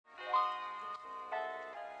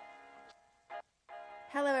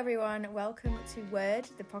Hello everyone, welcome to Word,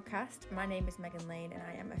 the podcast. My name is Megan Lane and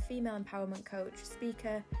I am a female empowerment coach,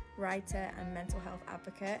 speaker, writer and mental health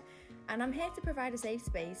advocate. And I'm here to provide a safe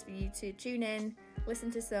space for you to tune in,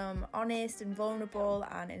 listen to some honest and vulnerable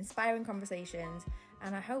and inspiring conversations.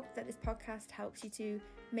 And I hope that this podcast helps you to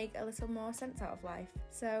make a little more sense out of life.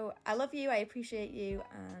 So I love you, I appreciate you,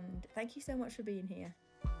 and thank you so much for being here.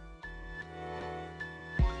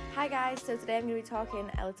 Hi guys, so today I'm going to be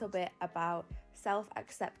talking a little bit about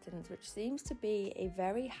self-acceptance, which seems to be a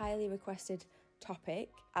very highly requested topic.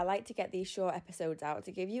 I like to get these short episodes out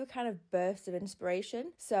to give you a kind of burst of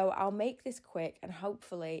inspiration. So I'll make this quick and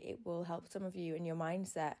hopefully it will help some of you in your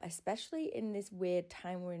mindset, especially in this weird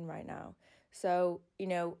time we're in right now. So,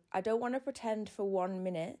 I don't want to pretend for 1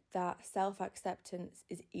 minute that self-acceptance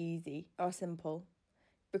is easy or simple,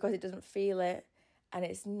 because it doesn't feel it and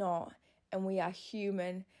it's not. And we are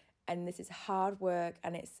human and this is hard work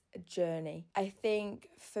and it's a journey. I think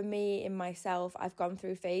for me, in myself, I've gone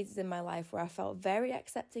through phases in my life where I felt very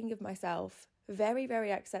accepting of myself, very,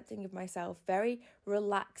 very accepting of myself, very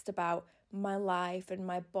relaxed about my life and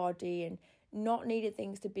my body and not needed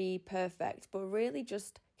things to be perfect, but really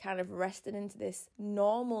just kind of resting into this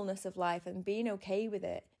normalness of life and being okay with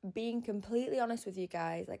it. Being completely honest with you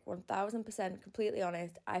guys, like 1000% completely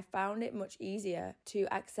honest, I found it much easier to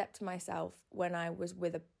accept myself when I was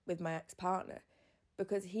with my ex-partner,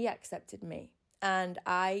 because he accepted me. And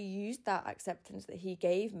I used that acceptance that he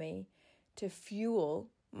gave me to fuel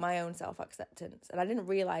my own self-acceptance. And I didn't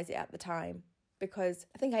realize it at the time, because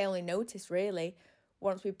I think I only noticed really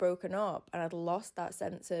once we'd broken up and I'd lost that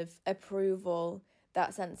sense of approval,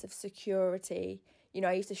 that sense of security.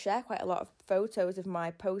 I used to share quite a lot of photos of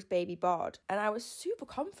my post-baby bod and I was super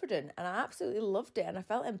confident and I absolutely loved it and I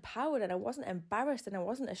felt empowered and I wasn't embarrassed and I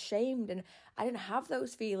wasn't ashamed and I didn't have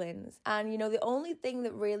those feelings. And, the only thing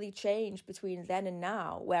that really changed between then and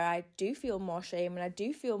now, where I do feel more shame and I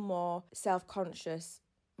do feel more self-conscious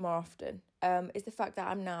more often, is the fact that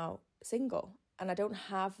I'm now single. And I don't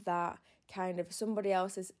have that kind of somebody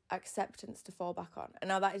else's acceptance to fall back on. And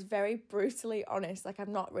now that is very brutally honest. Like, I've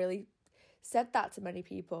not really said that to many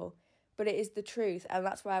people, but it is the truth. And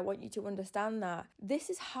that's why I want you to understand that this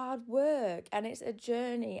is hard work and it's a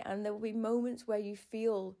journey. And there will be moments where you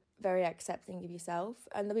feel very accepting of yourself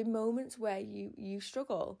and there'll be moments where you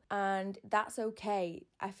struggle, and that's okay.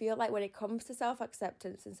 I feel like when it comes to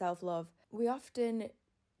self-acceptance and self-love, we often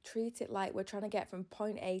treat it like we're trying to get from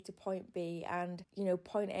point A to point B, and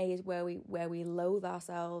point A is where we loathe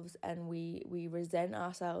ourselves and we resent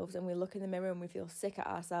ourselves and we look in the mirror and we feel sick at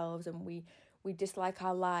ourselves and we dislike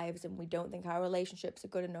our lives and we don't think our relationships are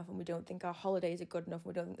good enough and we don't think our holidays are good enough,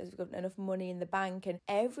 we don't think there's enough money in the bank, and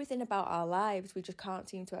everything about our lives we just can't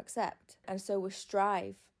seem to accept. And so we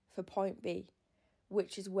strive for point B,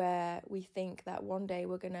 which is where we think that one day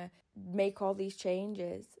we're going to make all these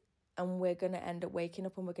changes and we're going to end up waking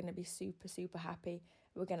up and we're going to be super, super happy.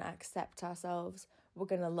 We're going to accept ourselves. We're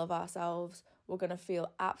going to love ourselves. We're going to feel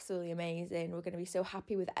absolutely amazing. We're going to be so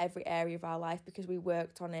happy with every area of our life because we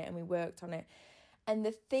worked on it and we worked on it. And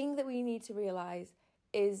the thing that we need to realise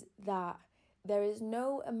is that there is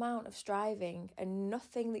no amount of striving and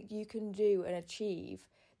nothing that you can do and achieve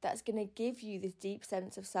that's going to give you this deep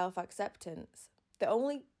sense of self-acceptance. The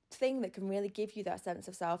only thing that can really give you that sense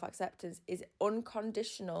of self-acceptance is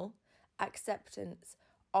unconditional acceptance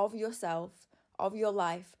of yourself, of your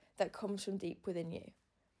life, that comes from deep within you.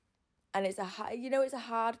 And it's a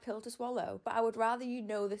hard pill to swallow, but I would rather you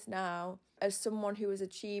know this now as someone who has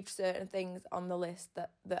achieved certain things on the list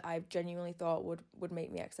that I genuinely thought would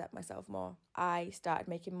make me accept myself more. I started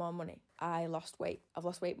making more money. I lost weight. I've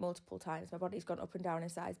lost weight multiple times. My body's gone up and down in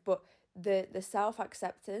size. But the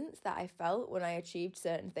self-acceptance that I felt when I achieved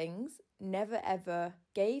certain things never ever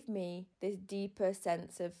gave me this deeper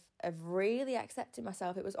sense of really accepting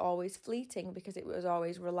myself. It was always fleeting because it was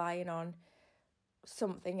always relying on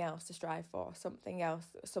something else to strive for, something else,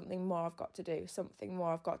 something more I've got to do, something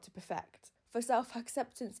more I've got to perfect. For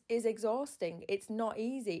self-acceptance is exhausting. It's not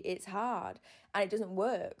easy. It's hard, and it doesn't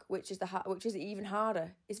work, which is even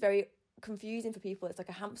harder. It's very confusing for people. It's like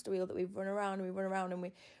a hamster wheel that we run around and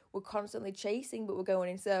we're constantly chasing, but we're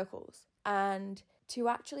going in circles. And to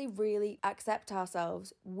actually really accept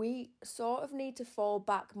ourselves, we sort of need to fall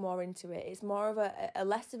back more into it. It's more of a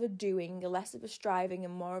less of a doing, a less of a striving,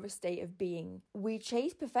 and more of a state of being. We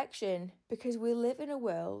chase perfection because we live in a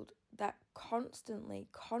world that constantly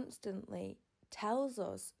tells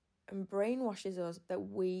us and brainwashes us that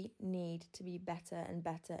we need to be better and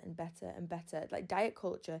better and better and better. Like, diet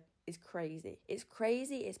culture is crazy. It's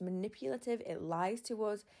crazy, it's manipulative, it lies to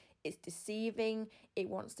us, it's deceiving, it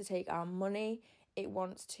wants to take our money, It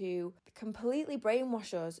wants to completely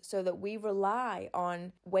brainwash us so that we rely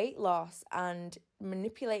on weight loss and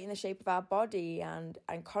manipulating the shape of our body and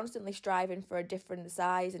constantly striving for a different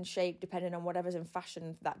size and shape depending on whatever's in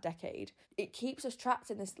fashion for that decade. It keeps us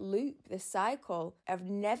trapped in this loop, this cycle of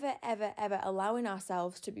never, ever, ever allowing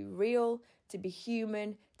ourselves to be real, to be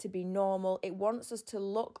human, to be normal. It wants us to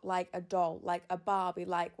look like a doll, like a Barbie,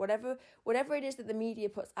 like whatever it is that the media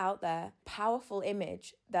puts out there, powerful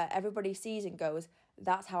image that everybody sees and goes,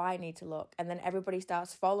 that's how I need to look. And then everybody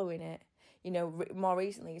starts following it. You know, more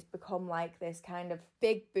recently it's become like this kind of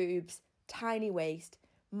big boobs, tiny waist,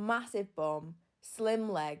 massive bum,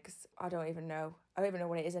 slim legs. I don't even know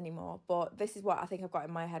what it is anymore, but this is what I think I've got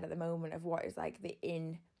in my head at the moment of what is like the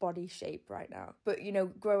in body shape right now. But you know,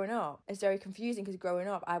 growing up, it's very confusing because growing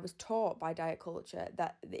up I was taught by diet culture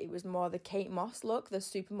that it was more the Kate Moss look, the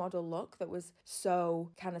supermodel look that was so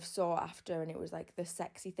kind of sought after, and it was like the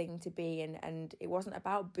sexy thing to be, and it wasn't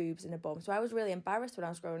about boobs and a bum. So I was really embarrassed when I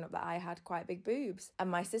was growing up that I had quite big boobs and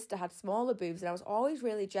my sister had smaller boobs, and I was always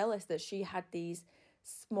really jealous that she had these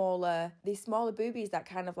smaller boobies that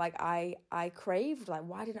kind of like I craved. Like,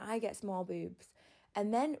 why didn't I get small boobs?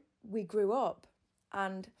 And then we grew up,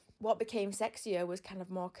 and what became sexier was kind of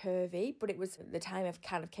more curvy, but it was the time of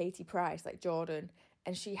kind of Katie Price, like Jordan,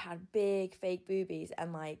 and she had big fake boobies,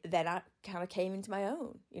 and like then I kind of came into my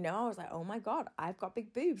own. You know, I was like, oh my god, I've got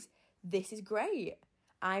big boobs, this is great,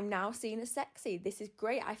 I'm now seen as sexy, this is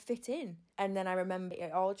great, I fit in. And then I remember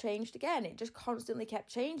it all changed again. It just constantly kept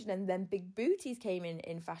changing, and then big booties came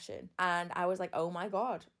in fashion, and I was like, oh my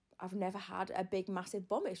god, I've never had a big massive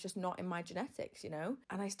bum, it's just not in my genetics, you know.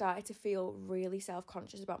 And I started to feel really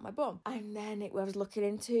self-conscious about my bum. And then I was looking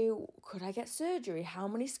into, could I get surgery? How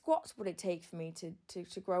many squats would it take for me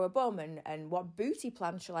to grow a bum? And what booty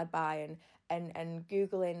plan shall I buy? And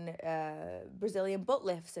Googling Brazilian butt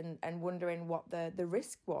lifts and wondering what the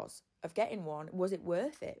risk was of getting one. Was it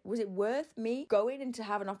worth it? Was it worth me going in to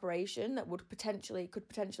have an operation that could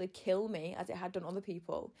potentially kill me, as it had done other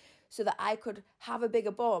people, so that I could have a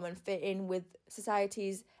bigger bum and fit in with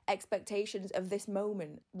society's expectations of this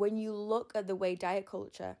moment? When you look at the way diet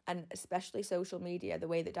culture, and especially social media, the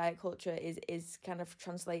way that diet culture is kind of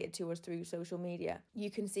translated to us through social media, you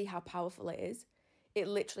can see how powerful it is. It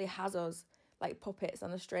literally has us like puppets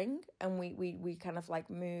on a string, and we kind of like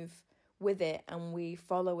move with it, and we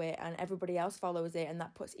follow it, and everybody else follows it, and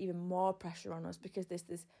that puts even more pressure on us because there's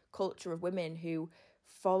this culture of women who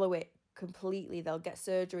follow it completely. They'll get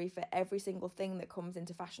surgery for every single thing that comes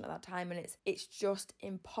into fashion at that time, and it's just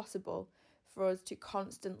impossible for us to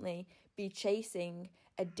constantly be chasing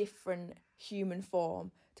a different human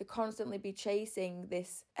form, to constantly be chasing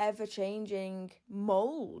this ever-changing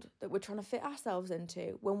mold that we're trying to fit ourselves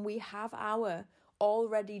into, when we have our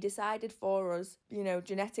already decided for us, you know,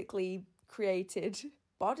 genetically created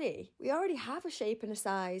body. We already have a shape and a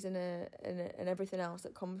size and everything else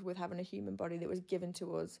that comes with having a human body that was given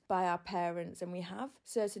to us by our parents, and we have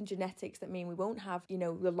certain genetics that mean we won't have, you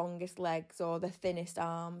know, the longest legs or the thinnest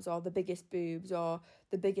arms or the biggest boobs or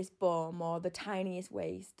the biggest bum or the tiniest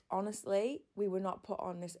waist. Honestly, we were not put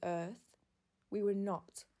on this earth. We were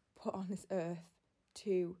not put on this earth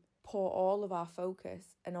to pour all of our focus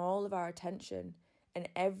and all of our attention and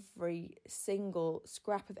every single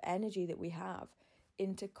scrap of energy that we have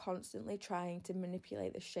into constantly trying to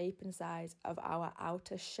manipulate the shape and size of our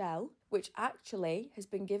outer shell, which actually has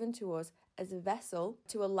been given to us as a vessel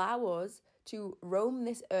to allow us to roam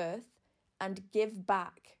this earth and give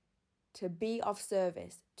back, to be of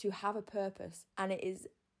service, to have a purpose. And it is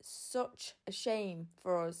such a shame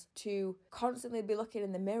for us to constantly be looking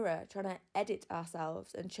in the mirror, trying to edit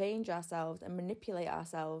ourselves and change ourselves and manipulate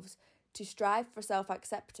ourselves to strive for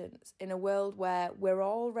self-acceptance in a world where we're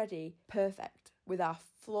already perfect, with our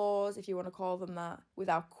flaws, if you want to call them that, with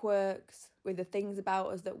our quirks, with the things about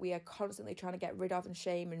us that we are constantly trying to get rid of and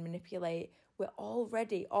shame and manipulate. We're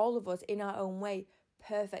already, all of us in our own way,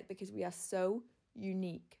 perfect because we are so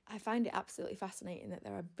unique. I find it absolutely fascinating that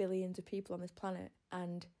there are billions of people on this planet,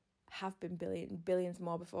 and have been billions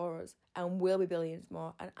more before us, and will be billions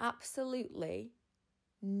more, and absolutely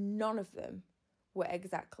none of them were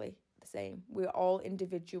exactly the same. We're all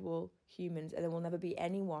individual humans, and there will never be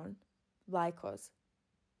anyone like us,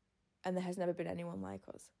 and there has never been anyone like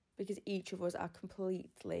us, because each of us are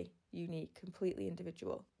completely unique, completely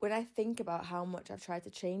individual. When I think about how much I've tried to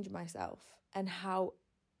change myself and how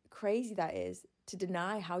crazy that is to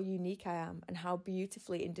deny how unique I am and how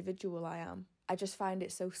beautifully individual I am, I just find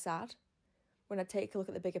it so sad when I take a look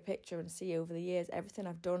at the bigger picture and see over the years everything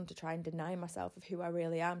I've done to try and deny myself of who I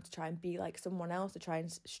really am, to try and be like someone else, to try and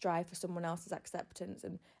strive for someone else's acceptance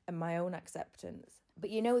and my own acceptance. But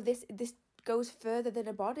you know, this goes further than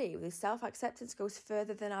a body. The self-acceptance goes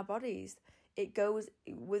further than our bodies. It goes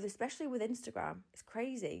especially with Instagram. It's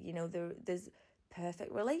crazy. You know, there's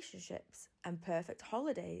perfect relationships and perfect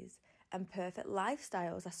holidays and perfect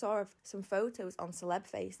lifestyles. I saw some photos on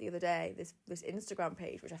Celebface the other day, this Instagram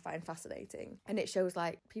page, which I find fascinating. And it shows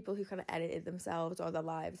like people who kind of edited themselves or their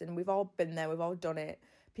lives. And we've all been there, we've all done it.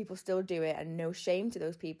 People still do it, and no shame to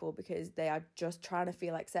those people because they are just trying to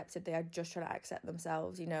feel accepted. They are just trying to accept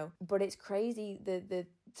themselves, you know. But it's crazy the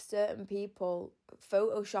certain people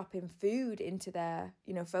photoshopping food into their,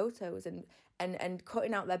 you know, photos and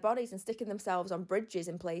cutting out their bodies and sticking themselves on bridges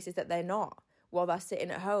in places that they're not, while they're sitting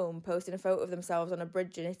at home posting a photo of themselves on a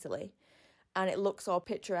bridge in Italy. And it looks all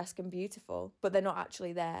picturesque and beautiful, but they're not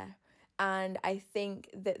actually there. And I think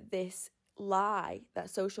that this lie that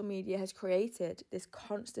social media has created, this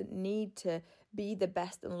constant need to be the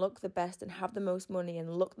best and look the best and have the most money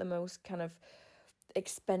and look the most kind of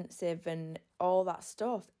expensive and all that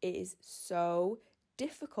stuff, it is so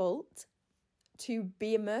difficult to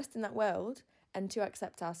be immersed in that world and to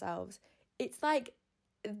accept ourselves. It's like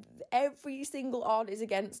every single odd is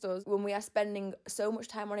against us when we are spending so much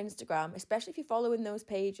time on Instagram, especially if you're following those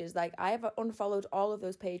pages. Like, I have unfollowed all of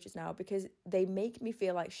those pages now because they make me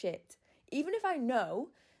feel like shit. Even if I know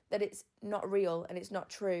that it's not real and it's not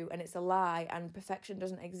true and it's a lie and perfection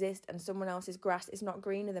doesn't exist and someone else's grass is not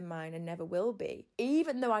greener than mine and never will be,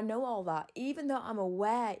 even though I know all that, even though I'm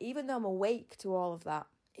aware, even though I'm awake to all of that,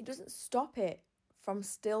 it doesn't stop it from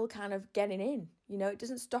still kind of getting in. You know, it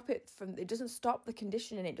doesn't stop the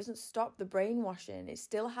conditioning, it doesn't stop the brainwashing, it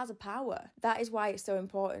still has a power. That is why it's so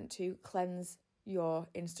important to cleanse your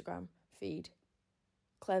Instagram feed,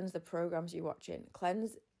 cleanse the programs you're watching,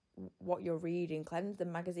 cleanse what you're reading, cleanse the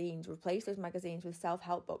magazines, replace those magazines with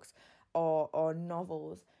self-help books or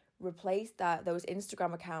novels, replace those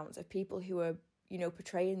Instagram accounts of people who are, you know,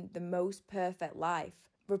 portraying the most perfect life.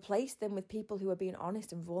 Replace them with people who are being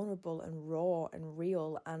honest and vulnerable and raw and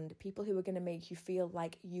real, and people who are going to make you feel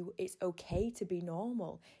like it's okay to be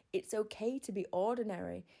normal. It's okay to be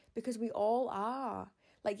ordinary, because we all are.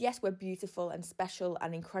 Like, yes, we're beautiful and special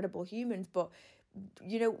and incredible humans, but,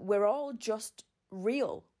 you know, we're all just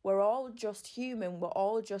real. We're all just human. We're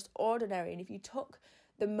all just ordinary. And if you took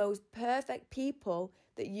the most perfect people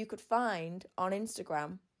that you could find on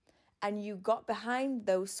Instagram and you got behind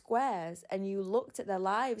those squares and you looked at their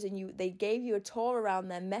lives and they gave you a tour around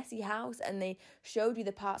their messy house and they showed you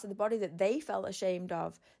the parts of the body that they felt ashamed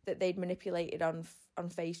of, that they'd manipulated on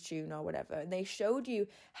Facetune or whatever, and they showed you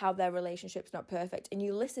how their relationship's not perfect, and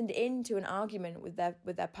you listened into an argument with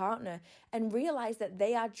their partner and realized that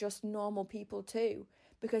they are just normal people too,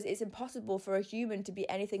 because it's impossible for a human to be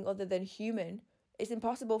anything other than human. It's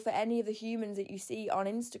impossible for any of the humans that you see on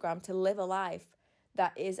Instagram to live a life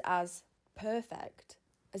that is as perfect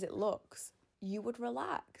as it looks. You would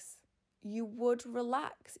relax. You would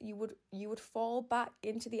relax. You would fall back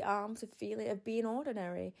into the arms of being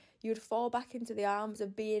ordinary. You would fall back into the arms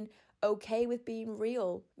of being okay with being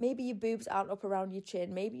real. Maybe your boobs aren't up around your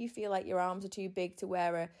chin. Maybe you feel like your arms are too big to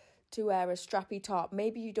wear a strappy top.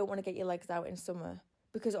 Maybe you don't want to get your legs out in summer,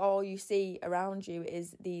 because all you see around you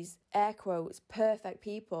is these, air quotes, perfect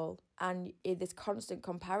people, and this constant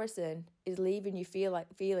comparison is leaving you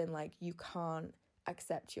feeling like you can't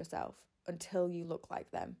accept yourself until you look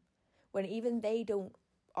like them, when even they don't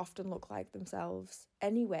often look like themselves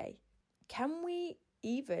anyway. Can we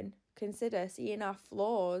even consider seeing our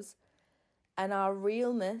flaws and our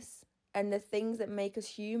realness and the things that make us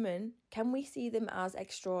human? Can we see them as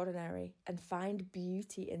extraordinary and find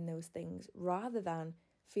beauty in those things rather than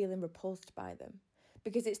feeling repulsed by them?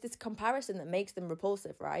 Because it's this comparison that makes them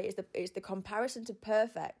repulsive, right? It's the comparison to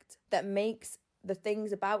perfect that makes the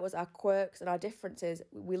things about us, our quirks and our differences,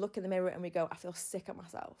 we look in the mirror and we go, I feel sick at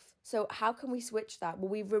myself. So how can we switch that? Well,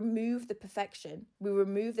 we remove the perfection. We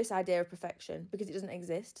remove this idea of perfection because it doesn't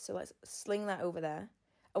exist. So let's sling that over there.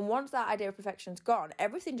 And once that idea of perfection's gone,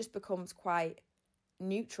 everything just becomes quite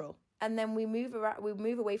neutral. And then we move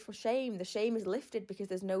away from shame. The shame is lifted because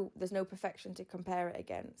there's no perfection to compare it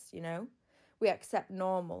against, you know? We accept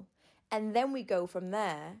normal. And then we go from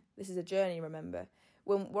there. This is a journey, remember.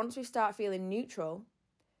 Once we start feeling neutral,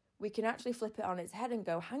 we can actually flip it on its head and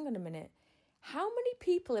go, hang on a minute. How many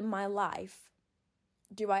people in my life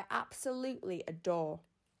do I absolutely adore?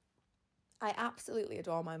 I absolutely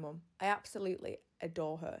adore my mum. I absolutely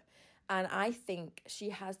adore her. And I think she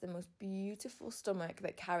has the most beautiful stomach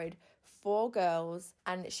that carried 4 girls,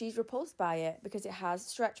 and she's repulsed by it because it has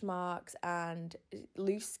stretch marks and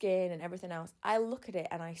loose skin and everything else. I look at it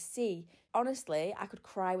and I see, honestly, I could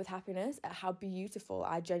cry with happiness at how beautiful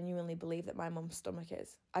I genuinely believe that my mum's stomach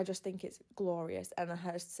is. I just think it's glorious, and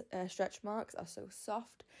her stretch marks are so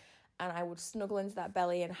soft. And I would snuggle into that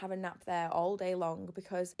belly and have a nap there all day long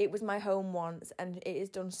because it was my home once, and it has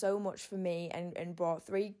done so much for me and brought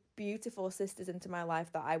 3 beautiful sisters into my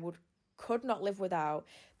life that I could not live without.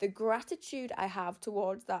 The gratitude I have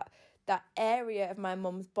towards that area of my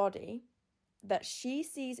mum's body that she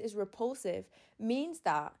sees as repulsive means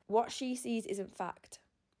that what she sees isn't fact.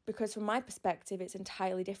 Because from my perspective, it's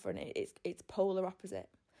entirely different. It's polar opposite.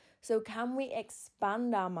 So can we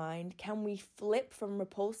expand our mind? Can we flip from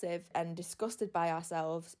repulsive and disgusted by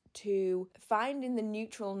ourselves to finding the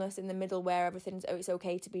neutralness in the middle where it's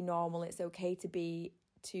okay to be normal, it's okay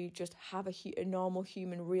to just have a normal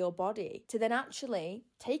human real body, to then actually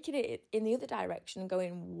taking it in the other direction and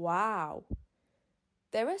going, wow,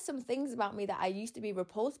 there are some things about me that I used to be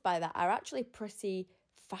repulsed by that are actually pretty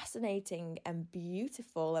fascinating and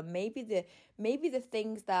beautiful, and maybe the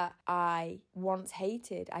things that I once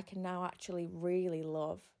hated I can now actually really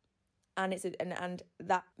love, and and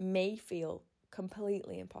that may feel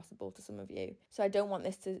completely impossible to some of you. So I don't want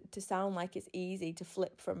this to sound like it's easy to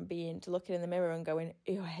flip from to looking in the mirror and going,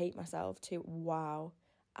 ew, I hate myself, to wow,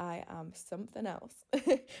 I am something else.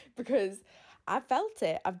 Because I've felt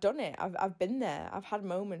it, I've done it, I've been there, I've had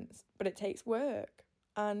moments, but it takes work,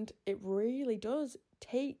 and it really does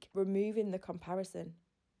take removing the comparison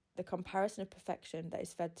of perfection that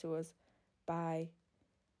is fed to us by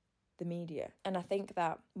the media. And I think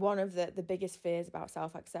that one of the biggest fears about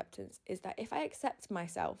self-acceptance is that if I accept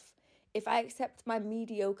myself, if I accept my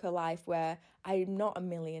mediocre life where I'm not a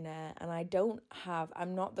millionaire and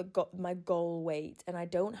I'm not my goal weight and I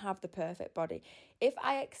don't have the perfect body, if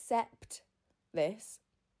I accept this,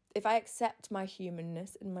 if I accept my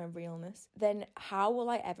humanness and my realness, then how will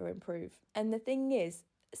I ever improve? And the thing is,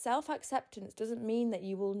 self-acceptance doesn't mean that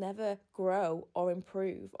you will never grow or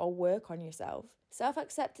improve or work on yourself.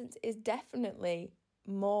 Self-acceptance is definitely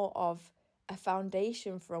more of a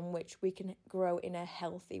foundation from which we can grow in a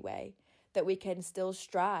healthy way, that we can still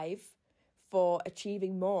strive for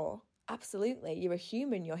achieving more. Absolutely, you're a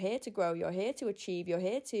human, you're here to grow, you're here to achieve, you're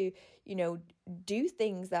here to, do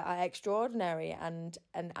things that are extraordinary, and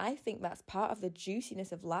I think that's part of the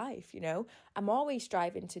juiciness of life. I'm always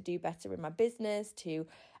striving to do better in my business,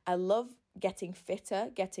 I love getting fitter,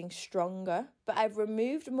 getting stronger, but I've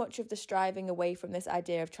removed much of the striving away from this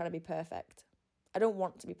idea of trying to be perfect. I don't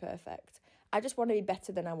want to be perfect. I just want to be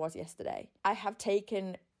better than I was yesterday. I have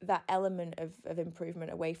taken that element of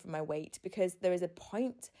improvement away from my weight, because there is a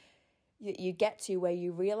point you get to where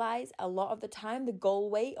you realize a lot of the time the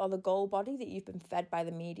goal weight or the goal body that you've been fed by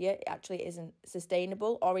the media actually isn't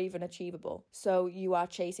sustainable or even achievable. So you are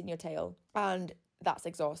chasing your tail, and that's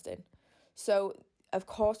exhausting. So of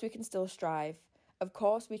course we can still strive. Of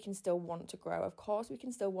course we can still want to grow. Of course we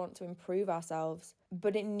can still want to improve ourselves,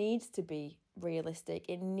 but it needs to be realistic.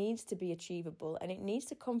 It needs to be achievable, and it needs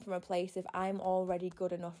to come from a place of I'm already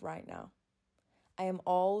good enough right now. I am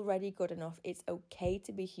already good enough. It's okay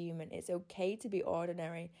to be human. It's okay to be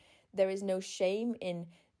ordinary. There is no shame in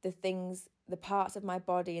the parts of my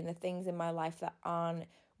body and the things in my life that aren't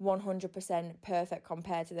 100% perfect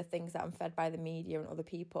compared to the things that I'm fed by the media and other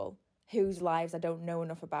people whose lives I don't know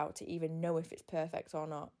enough about to even know if it's perfect or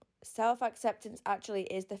not. Self-acceptance actually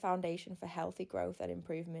is the foundation for healthy growth and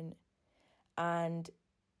improvement. And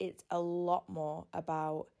it's a lot more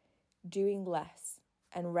about doing less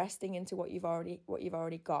and resting into what you've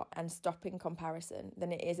already got and stopping comparison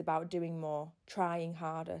than it is about doing more, trying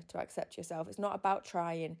harder to accept yourself. It's not about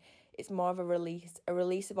trying. It's more of a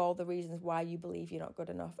release of all the reasons why you believe you're not good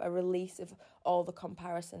enough, a release of all the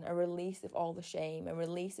comparison, a release of all the shame, a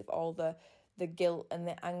release of all the guilt and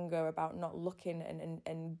the anger about not looking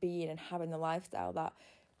and being and having the lifestyle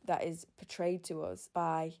that is portrayed to us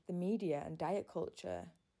by the media and diet culture.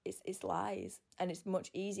 It's lies. And it's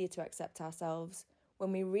much easier to accept ourselves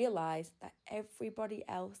when we realise that everybody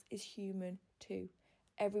else is human too.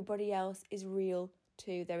 Everybody else is real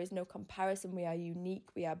too. There is no comparison. We are unique.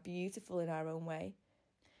 We are beautiful in our own way.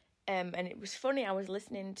 And it was funny, I was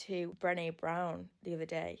listening to Brené Brown the other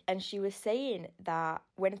day, and she was saying that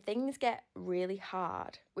when things get really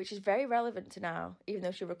hard, which is very relevant to now, even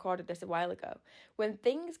though she recorded this a while ago, when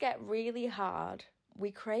things get really hard, we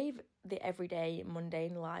crave the everyday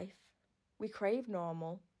mundane life. We crave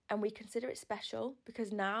normal. And we consider it special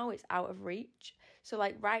because now it's out of reach. So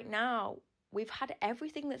like right now, we've had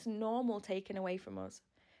everything that's normal taken away from us.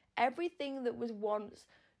 Everything that was once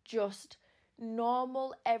just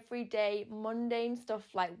normal, everyday, mundane stuff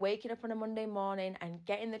like waking up on a Monday morning and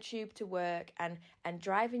getting the tube to work and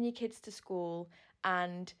driving your kids to school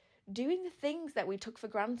and doing the things that we took for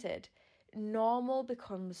granted. Normal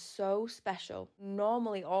becomes so special.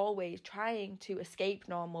 Normally always trying to escape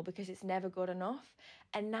normal because it's never good enough.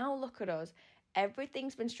 And now look at us.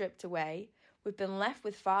 Everything's been stripped away. We've been left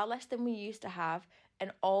with far less than we used to have,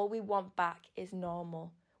 and all we want back is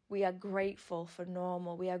normal. We are grateful for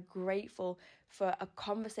normal. We are grateful for a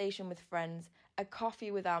conversation with friends, a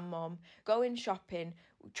coffee with our mum, going shopping,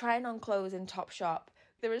 trying on clothes in Topshop.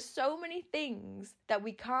 There are so many things that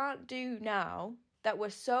we can't do now that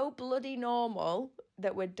were so bloody normal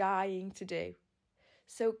that we're dying to do.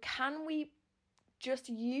 So can we just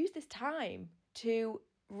use this time to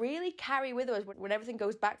really carry with us when everything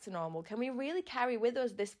goes back to normal? Can we really carry with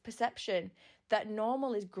us this perception that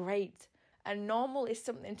normal is great and normal is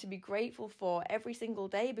something to be grateful for every single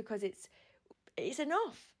day because it's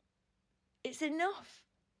enough. It's enough.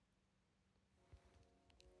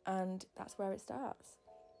 And that's where it starts.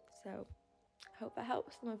 So I hope that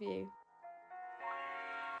helps some of you.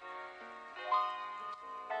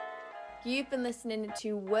 You've been listening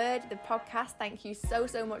to Word, the podcast. Thank you so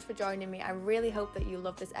much for joining me. I really hope that you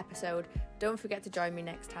love this episode. Don't forget to join me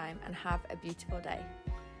next time and have a beautiful day.